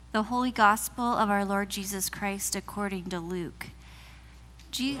The Holy Gospel of our Lord Jesus Christ according to Luke.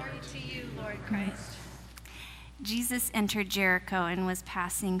 Glory to you, Lord Christ. Jesus entered Jericho and was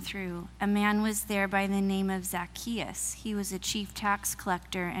passing through. A man was there by the name of Zacchaeus. He was a chief tax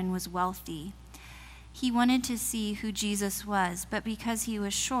collector and was wealthy. He wanted to see who Jesus was, but because he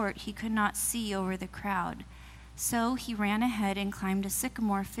was short, he could not see over the crowd. So he ran ahead and climbed a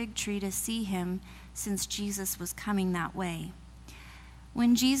sycamore fig tree to see him, since Jesus was coming that way.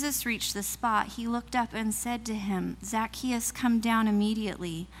 When Jesus reached the spot, he looked up and said to him, "Zacchaeus, come down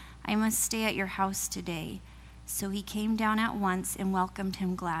immediately. I must stay at your house today." So he came down at once and welcomed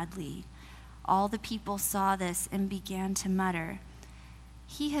him gladly. All the people saw this and began to mutter,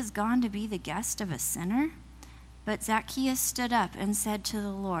 "He has gone to be the guest of a sinner?" But Zacchaeus stood up and said to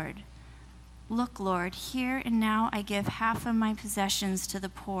the Lord, "Look, Lord, here and now I give half of my possessions to the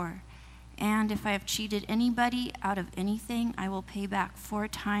poor. And if I have cheated anybody out of anything, I will pay back 4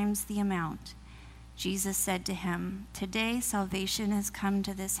 times the amount." Jesus said to him, "Today salvation has come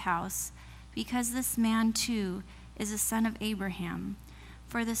to this house, because this man too is a son of Abraham.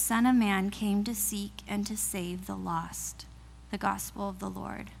 For the Son of Man came to seek and to save the lost." The Gospel of the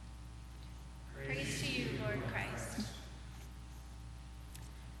Lord. Praise to you, Lord Christ.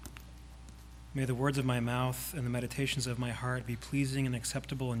 May the words of my mouth and the meditations of my heart be pleasing and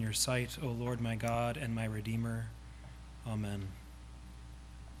acceptable in your sight, O Lord my God and my Redeemer. Amen.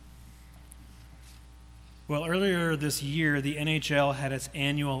 Well, earlier this year, the NHL had its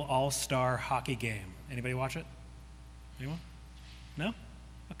annual All-Star hockey game. Anybody watch it? Anyone? No?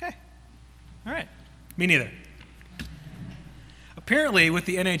 Okay. All right. Me neither. Apparently, with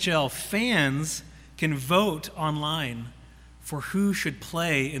the NHL, fans can vote online for who should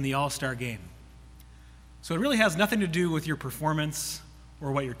play in the All-Star game. So it really has nothing to do with your performance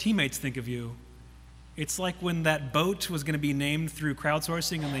or what your teammates think of you. It's like when that boat was going to be named through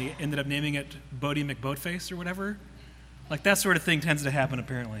crowdsourcing and they ended up naming it Bodie McBoatface or whatever. Like that sort of thing tends to happen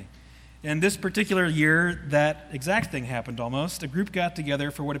apparently. And this particular year, that exact thing happened almost. A group got together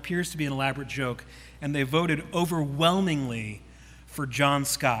for what appears to be an elaborate joke, and they voted overwhelmingly for John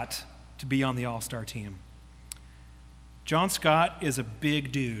Scott to be on the All-Star team. John Scott is a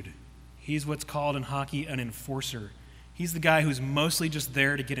big dude. He's what's called in hockey an enforcer. He's the guy who's mostly just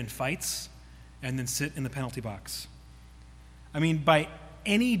there to get in fights and then sit in the penalty box. I mean, by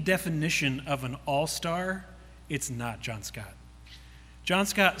any definition of an all-star, it's not John Scott. John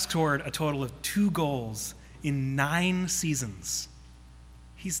Scott scored a total of 2 goals in 9 seasons.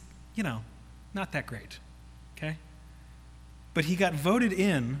 He's, not that great, okay? But he got voted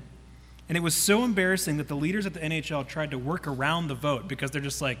in, and it was so embarrassing that the leaders at the NHL tried to work around the vote because they're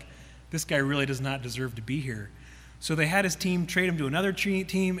just like, this guy really does not deserve to be here. So they had his team trade him to another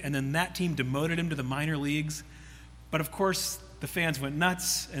team, and then that team demoted him to the minor leagues. But of course, the fans went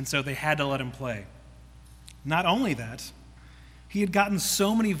nuts, and so they had to let him play. Not only that, he had gotten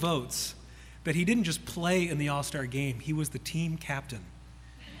so many votes that he didn't just play in the All-Star game, he was the team captain.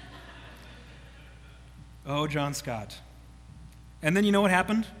 Oh, John Scott. And then you know what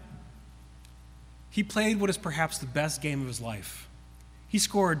happened? He played what is perhaps the best game of his life. He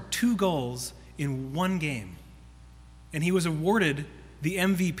scored 2 goals in 1 game, and he was awarded the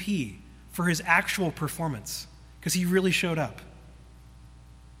MVP for his actual performance because he really showed up.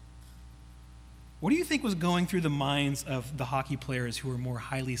 What do you think was going through the minds of the hockey players who were more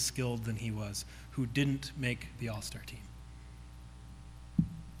highly skilled than he was, who didn't make the All-Star team?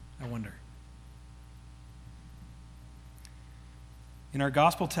 I wonder. In our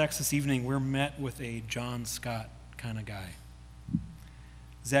gospel text this evening, we're met with a John Scott kind of guy.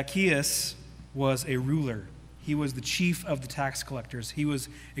 Zacchaeus was a ruler. He was the chief of the tax collectors. He was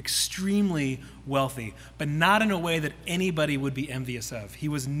extremely wealthy, but not in a way that anybody would be envious of. He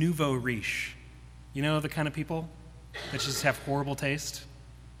was nouveau riche. You know the kind of people that just have horrible taste?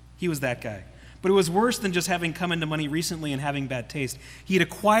 He was that guy. But it was worse than just having come into money recently and having bad taste. He had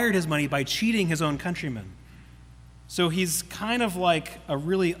acquired his money by cheating his own countrymen. So he's kind of like a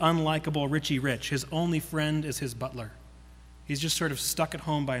really unlikable Richie Rich. His only friend is his butler. He's just sort of stuck at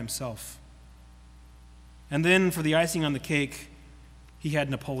home by himself. And then for the icing on the cake, he had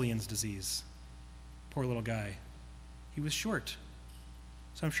Napoleon's disease. Poor little guy. He was short.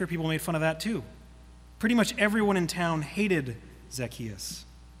 So I'm sure people made fun of that too. Pretty much everyone in town hated Zacchaeus.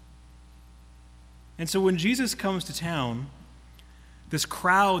 And so when Jesus comes to town, this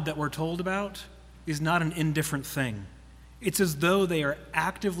crowd that we're told about is not an indifferent thing. It's as though they are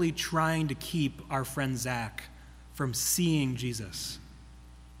actively trying to keep our friend Zach from seeing Jesus.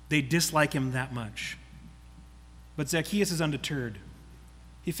 They dislike him that much. But Zacchaeus is undeterred.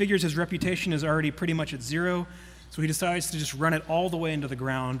 He figures his reputation is already pretty much at zero, So he decides to just run it all the way into the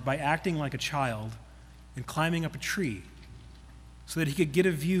ground by acting like a child and climbing up a tree so that he could get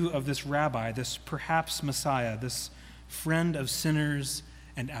a view of this rabbi, this perhaps Messiah, this friend of sinners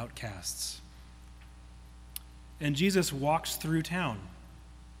and outcasts. And Jesus walks through town.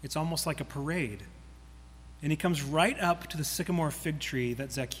 It's almost like a parade. And he comes right up to the sycamore fig tree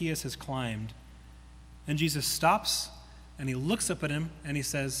that Zacchaeus has climbed. And Jesus stops and he looks up at him and he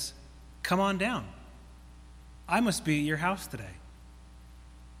says, "Come on down. I must be at your house today."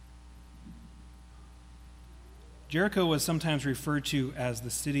 Jericho was sometimes referred to as the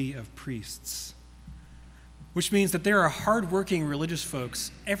city of priests, which means that there are hardworking religious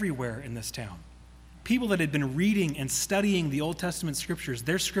folks everywhere in this town. People that had been reading and studying the Old Testament scriptures,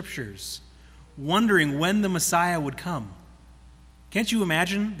 their scriptures, wondering when the Messiah would come. Can't you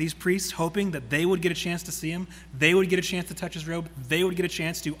imagine these priests hoping that they would get a chance to see him, they would get a chance to touch his robe, they would get a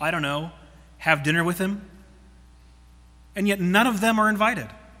chance to, I don't know, have dinner with him? And yet none of them are invited.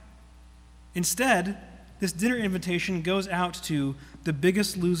 Instead, this dinner invitation goes out to the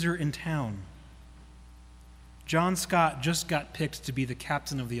biggest loser in town. John Scott just got picked to be the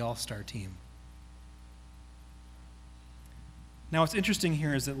captain of the All-Star team. Now, what's interesting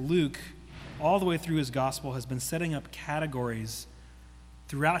here is that Luke, all the way through his gospel, has been setting up categories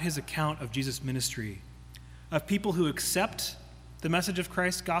throughout his account of Jesus' ministry of people who accept the message of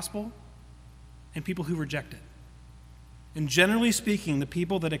Christ's gospel and people who reject it. And generally speaking, the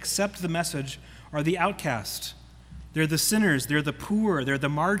people that accept the message are the outcast. They're the sinners, they're the poor, they're the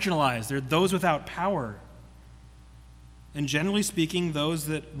marginalized, they're those without power. And generally speaking, those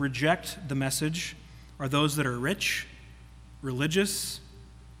that reject the message are those that are rich, religious,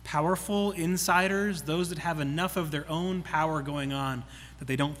 powerful, insiders, those that have enough of their own power going on that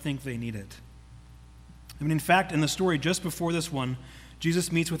they don't think they need it. I mean, in fact, in the story just before this one,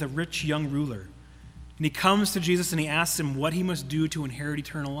 Jesus meets with a rich young ruler. And he comes to Jesus and he asks him what he must do to inherit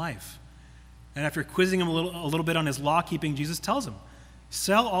eternal life. And after quizzing him a little bit on his law keeping, Jesus tells him,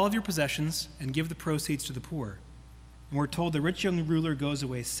 "Sell all of your possessions and give the proceeds to the poor." And we're told the rich young ruler goes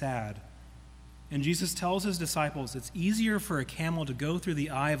away sad. And Jesus tells his disciples it's easier for a camel to go through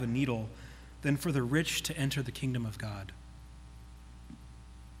the eye of a needle than for the rich to enter the kingdom of God.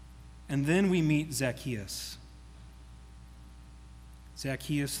 And then we meet Zacchaeus.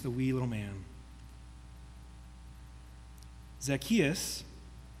 Zacchaeus, the wee little man. Zacchaeus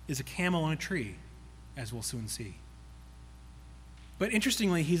is a camel on a tree, as we'll soon see. But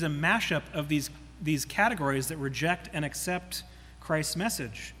interestingly, he's a mashup of these categories that reject and accept Christ's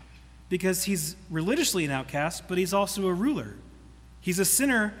message, because he's religiously an outcast, but he's also a ruler. He's a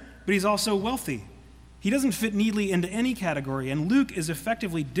sinner, but he's also wealthy. He doesn't fit neatly into any category, and Luke is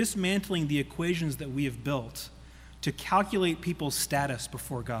effectively dismantling the equations that we have built to calculate people's status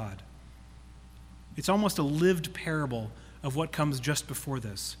before God. It's almost a lived parable of what comes just before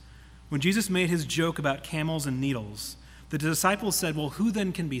this. When Jesus made his joke about camels and needles, the disciples said, "Well, who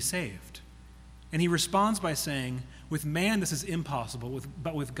then can be saved?" And he responds by saying, "With man this is impossible,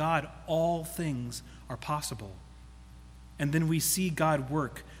 but with God all things are possible." And then we see God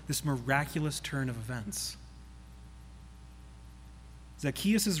work this miraculous turn of events.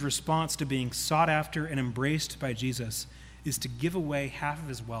 Zacchaeus' response to being sought after and embraced by Jesus is to give away half of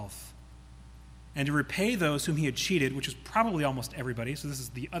his wealth and to repay those whom he had cheated, which is probably almost everybody, so this is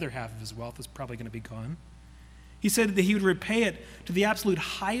the other half of his wealth is probably going to be gone. He said that he would repay it to the absolute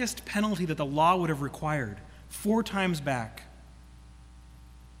highest penalty that the law would have required, 4 times back.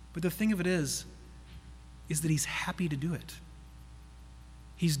 But the thing of it is that he's happy to do it.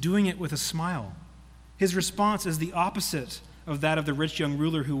 He's doing it with a smile. His response is the opposite of that of the rich young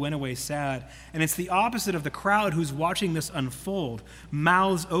ruler who went away sad, and it's the opposite of the crowd who's watching this unfold,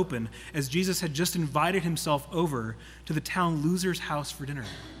 mouths open, as Jesus had just invited himself over to the town loser's house for dinner.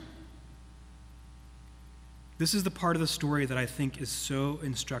 This is the part of the story that I think is so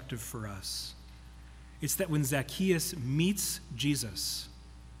instructive for us. It's that when Zacchaeus meets Jesus,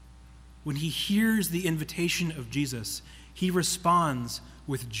 when he hears the invitation of Jesus, he responds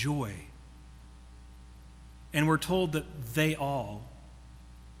with joy. And we're told that they all,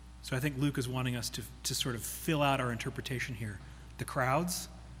 so I think Luke is wanting us to sort of fill out our interpretation here. The crowds,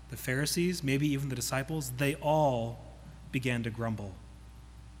 the Pharisees, maybe even the disciples, they all began to grumble.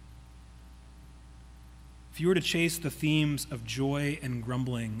 If you were to chase the themes of joy and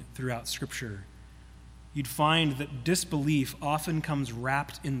grumbling throughout Scripture, you'd find that disbelief often comes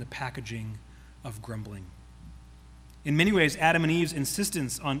wrapped in the packaging of grumbling. In many ways, Adam and Eve's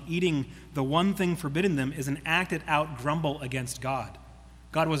insistence on eating the one thing forbidden them is an acted-out grumble against God.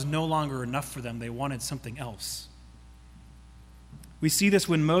 God was no longer enough for them. They wanted something else. We see this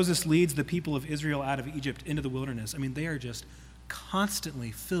when Moses leads the people of Israel out of Egypt into the wilderness. I mean, they are just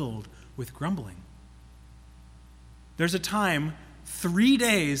constantly filled with grumbling. There's a time 3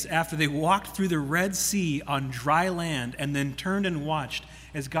 days after they walked through the Red Sea on dry land and then turned and watched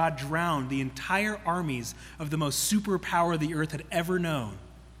as God drowned the entire armies of the most superpower the earth had ever known.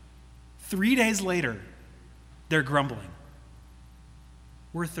 3 days later, they're grumbling.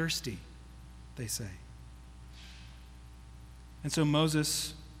 We're thirsty, they say. And so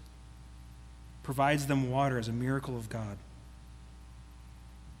Moses provides them water as a miracle of God.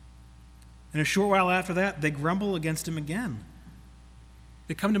 And a short while after that, they grumble against him again.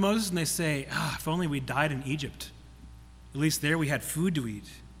 They come to Moses and they say, if only we died in Egypt. At least there we had food to eat.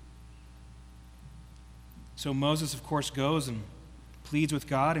 So Moses, of course, goes and pleads with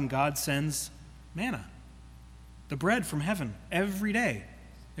God, and God sends manna, the bread from heaven, every day,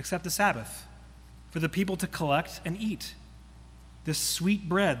 except the Sabbath, for the people to collect and eat. This sweet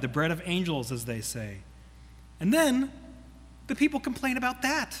bread, the bread of angels, as they say. And then the people complain about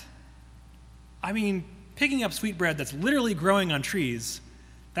that. I mean, picking up sweet bread that's literally growing on trees,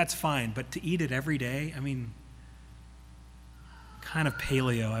 that's fine, but to eat it every day, I mean, kind of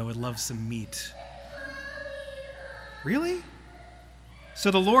paleo. I would love some meat. Really?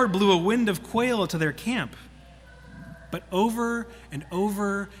 So the Lord blew a wind of quail to their camp. But over and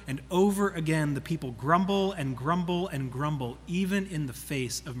over and over again, the people grumble and grumble and grumble, even in the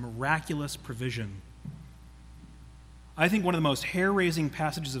face of miraculous provision. I think one of the most hair-raising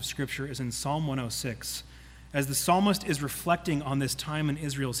passages of Scripture is in Psalm 106, as the psalmist is reflecting on this time in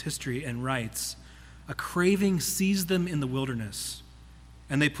Israel's history and writes, "A craving seized them in the wilderness,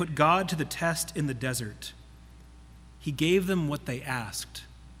 and they put God to the test in the desert. He gave them what they asked,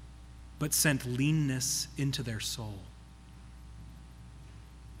 but sent leanness into their soul."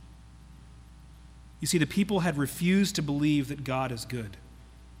 You see, the people had refused to believe that God is good,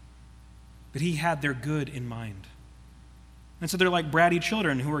 that he had their good in mind. And so they're like bratty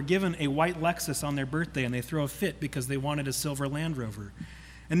children who are given a white Lexus on their birthday and they throw a fit because they wanted a silver Land Rover.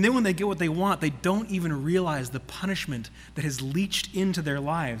 And then when they get what they want, they don't even realize the punishment that has leached into their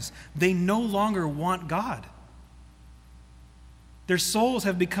lives. They no longer want God. Their souls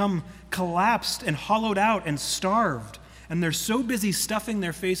have become collapsed and hollowed out and starved. And they're so busy stuffing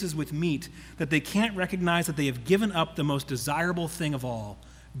their faces with meat that they can't recognize that they have given up the most desirable thing of all,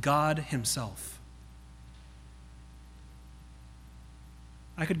 God himself.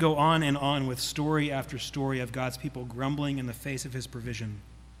 I could go on and on with story after story of God's people grumbling in the face of his provision.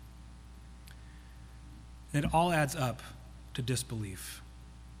 And it all adds up to disbelief.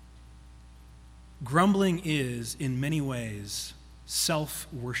 Grumbling is, in many ways,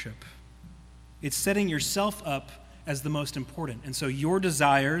 self-worship. It's setting yourself up as the most important. And so your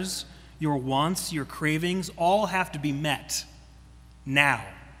desires, your wants, your cravings all have to be met now,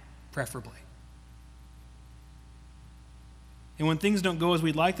 preferably. And when things don't go as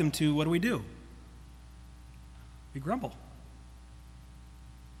we'd like them to, what do? We grumble.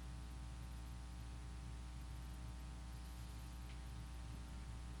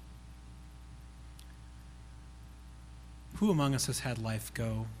 Who among us has had life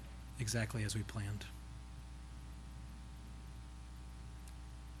go exactly as we planned?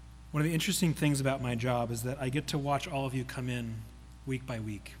 One of the interesting things about my job is that I get to watch all of you come in week by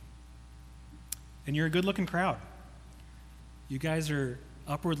week. And you're a good-looking crowd. You guys are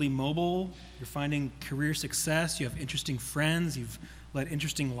upwardly mobile. You're finding career success. You have interesting friends. You've led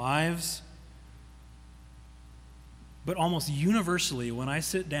interesting lives. But almost universally, when I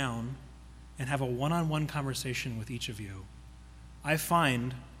sit down and have a one-on-one conversation with each of you, I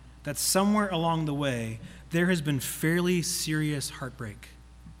find that somewhere along the way, there has been fairly serious heartbreak,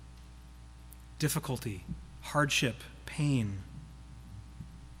 difficulty, hardship, pain.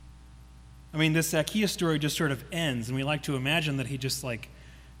 I mean, this Zacchaeus story just sort of ends, and we like to imagine that he just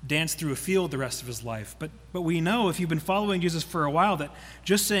danced through a field the rest of his life. But we know, if you've been following Jesus for a while, that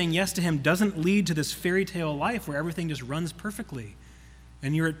just saying yes to him doesn't lead to this fairy tale life where everything just runs perfectly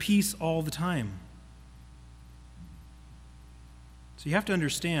and you're at peace all the time. So you have to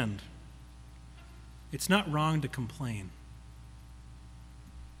understand, it's not wrong to complain.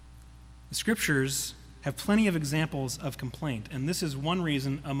 The scriptures have plenty of examples of complaint, and this is one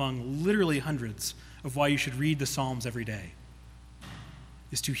reason among literally hundreds of why you should read the Psalms every day,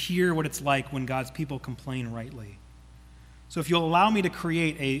 is to hear what it's like when God's people complain rightly. So if you'll allow me to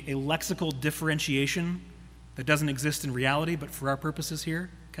create a lexical differentiation that doesn't exist in reality, but for our purposes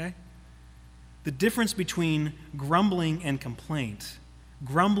here, okay? The difference between grumbling and complaint.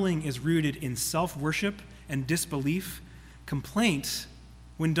 Grumbling is rooted in self-worship and disbelief. Complaint,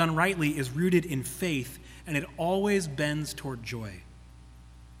 when done rightly, is rooted in faith, and it always bends toward joy.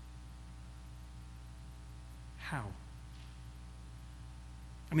 How?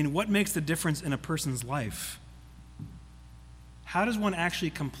 I mean, what makes the difference in a person's life? How does one actually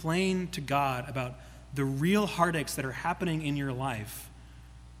complain to God about the real heartaches that are happening in your life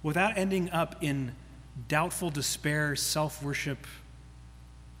without ending up in doubtful despair, self-worship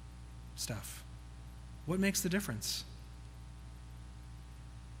stuff? What makes the difference?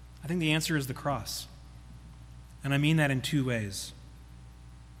 I think the answer is the cross. And I mean that in two ways.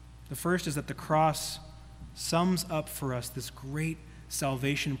 The first is that the cross sums up for us this great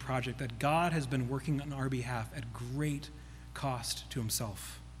salvation project that God has been working on our behalf at great cost to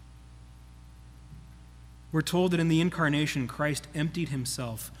himself. We're told that in the incarnation, Christ emptied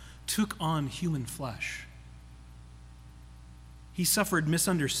himself, took on human flesh. He suffered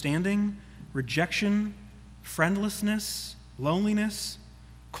misunderstanding, rejection, friendlessness, loneliness,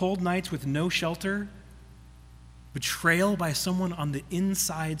 cold nights with no shelter, betrayal by someone on the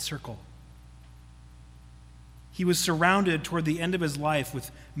inside circle. He was surrounded toward the end of his life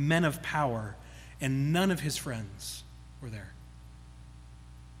with men of power, and none of his friends were there.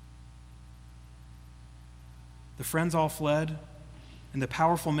 The friends all fled, and the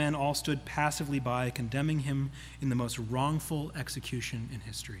powerful men all stood passively by, condemning him in the most wrongful execution in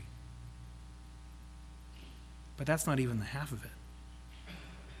history. But that's not even the half of it.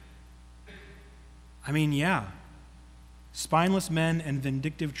 I mean, yeah, spineless men and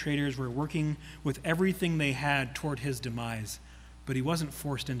vindictive traitors were working with everything they had toward his demise, but he wasn't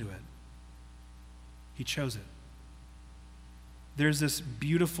forced into it. He chose it. There's this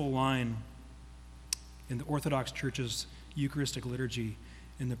beautiful line in the Orthodox Church's Eucharistic liturgy,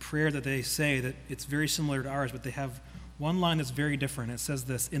 in the prayer that they say, that it's very similar to ours, but they have one line that's very different. It says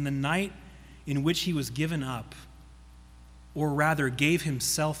this: in the night in which he was given up, or rather gave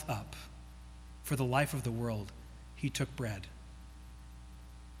himself up for the life of the world, he took bread.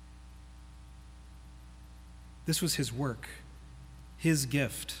 This was his work, his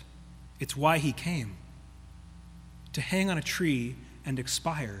gift. It's why he came, to hang on a tree and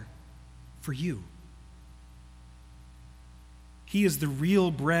expire for you. He is the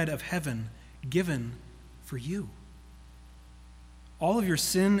real bread of heaven given for you. All of your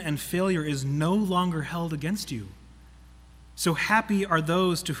sin and failure is no longer held against you. So happy are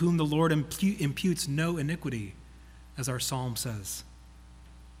those to whom the Lord imputes no iniquity, as our psalm says.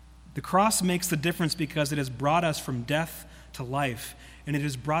 The cross makes the difference because it has brought us from death to life, and it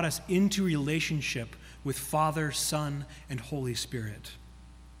has brought us into relationship with Father, Son, and Holy Spirit.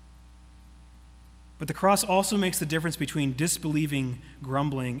 But the cross also makes the difference between disbelieving,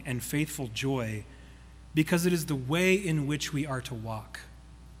 grumbling, and faithful joy, because it is the way in which we are to walk.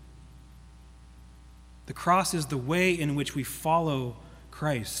 The cross is the way in which we follow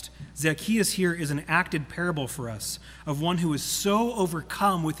Christ. Zacchaeus here is an acted parable for us of one who is so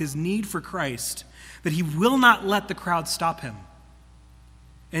overcome with his need for Christ that he will not let the crowd stop him.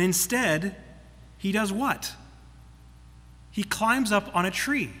 And instead, he does what? He climbs up on a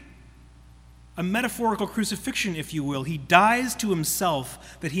tree. A metaphorical crucifixion, if you will. He dies to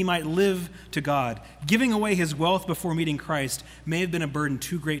himself that he might live to God. Giving away his wealth before meeting Christ may have been a burden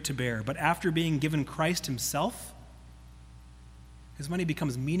too great to bear, but after being given Christ himself, his money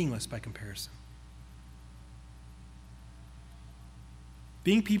becomes meaningless by comparison.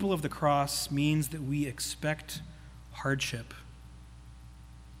 Being people of the cross means that we expect hardship.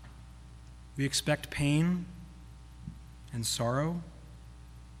 We expect pain and sorrow.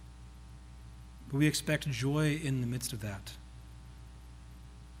 But we expect joy in the midst of that.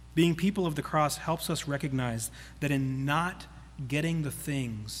 Being people of the cross helps us recognize that in not getting the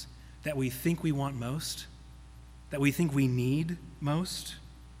things that we think we want most, that we think we need most,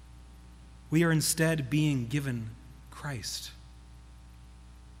 we are instead being given Christ.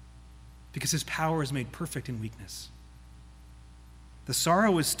 Because his power is made perfect in weakness. The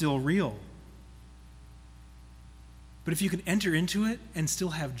sorrow is still real. But if you can enter into it and still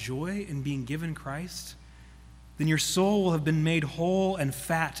have joy in being given Christ, then your soul will have been made whole and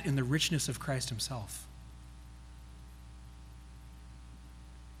fat in the richness of Christ himself.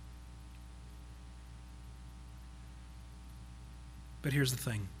 But here's the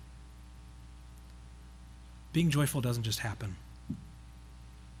thing. Being joyful doesn't just happen.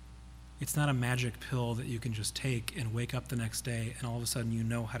 It's not a magic pill that you can just take and wake up the next day and all of a sudden you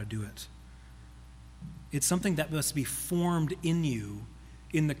know how to do it. It's something that must be formed in you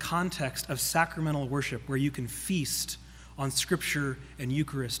in the context of sacramental worship, where you can feast on Scripture and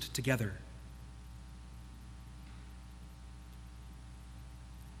Eucharist together.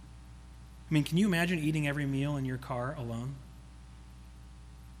 I mean, can you imagine eating every meal in your car alone?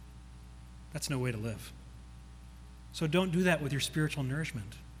 That's no way to live. So don't do that with your spiritual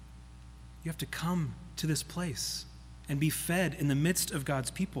nourishment. You have to come to this place and be fed in the midst of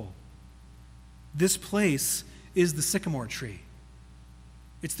God's people. This place is the sycamore tree.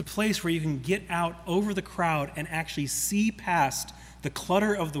 It's the place where you can get out over the crowd and actually see past the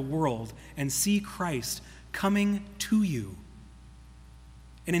clutter of the world and see Christ coming to you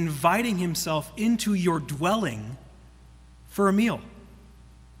and inviting himself into your dwelling for a meal.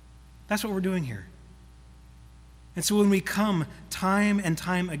 That's what we're doing here. And so when we come time and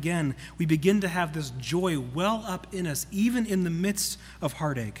time again, we begin to have this joy well up in us, even in the midst of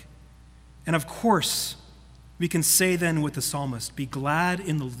heartache. And of course, we can say then with the psalmist, "Be glad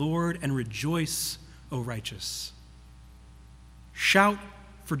in the Lord and rejoice, O righteous." Shout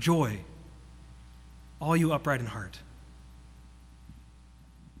for joy, all you upright in heart.